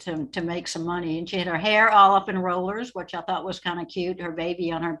to make some money. And she had her hair all up in rollers, which I thought was kind of cute, her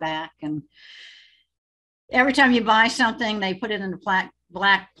baby on her back. And every time you buy something, they put it in a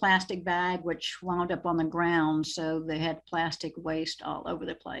black plastic bag, which wound up on the ground. So they had plastic waste all over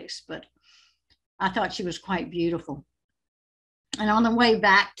the place. But I thought she was quite beautiful. And on the way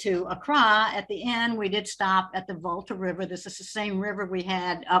back to Accra, at the end, we did stop at the Volta River. This is the same river we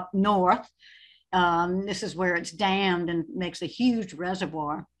had up north. This is where it's dammed and makes a huge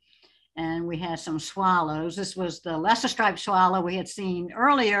reservoir. And we had some swallows. This was the lesser striped swallow we had seen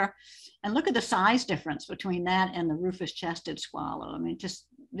earlier. And look at the size difference between that and the rufous chested swallow. I mean, just,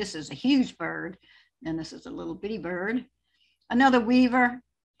 this is a huge bird. And this is a little bitty bird. Another weaver,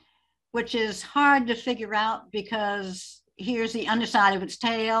 which is hard to figure out because here's the underside of its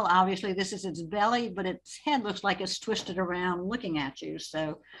tail. Obviously, this is its belly, but its head looks like it's twisted around looking at you.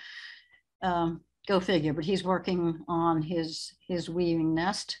 So go figure, but he's working on his weaving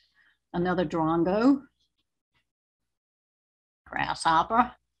nest. Another drongo,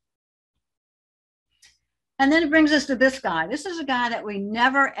 grasshopper. And then it brings us to this guy. This is a guy that we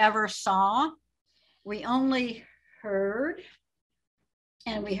never ever saw. We only heard,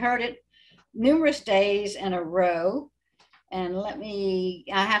 and we heard it numerous days in a row. And I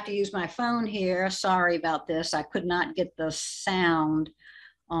have to use my phone here. Sorry about this. I could not get the sound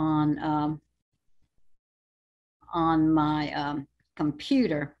on my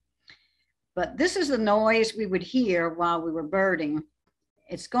computer. But this is the noise we would hear while we were birding.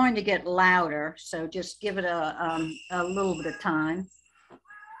 It's going to get louder, so just give it a little bit of time.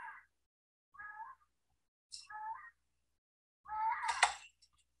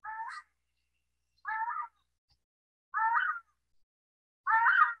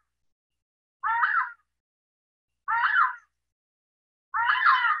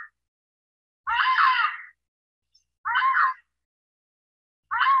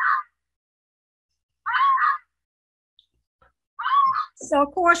 So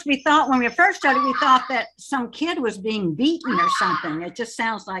of course we thought when we first started, we thought that some kid was being beaten or something. It just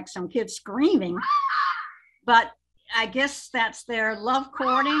sounds like some kid screaming, but I guess that's their love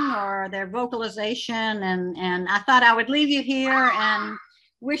courting or their vocalization. And I thought I would leave you here and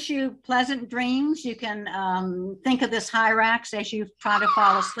wish you pleasant dreams. You can think of this hyrax as you try to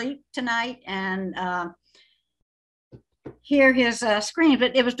fall asleep tonight and hear his scream.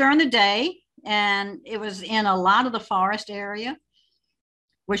 But it was during the day and it was in a lot of the forest area.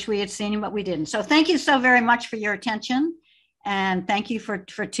 Wish we had seen him, but we didn't. So thank you so very much for your attention. And thank you for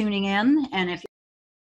tuning in. And if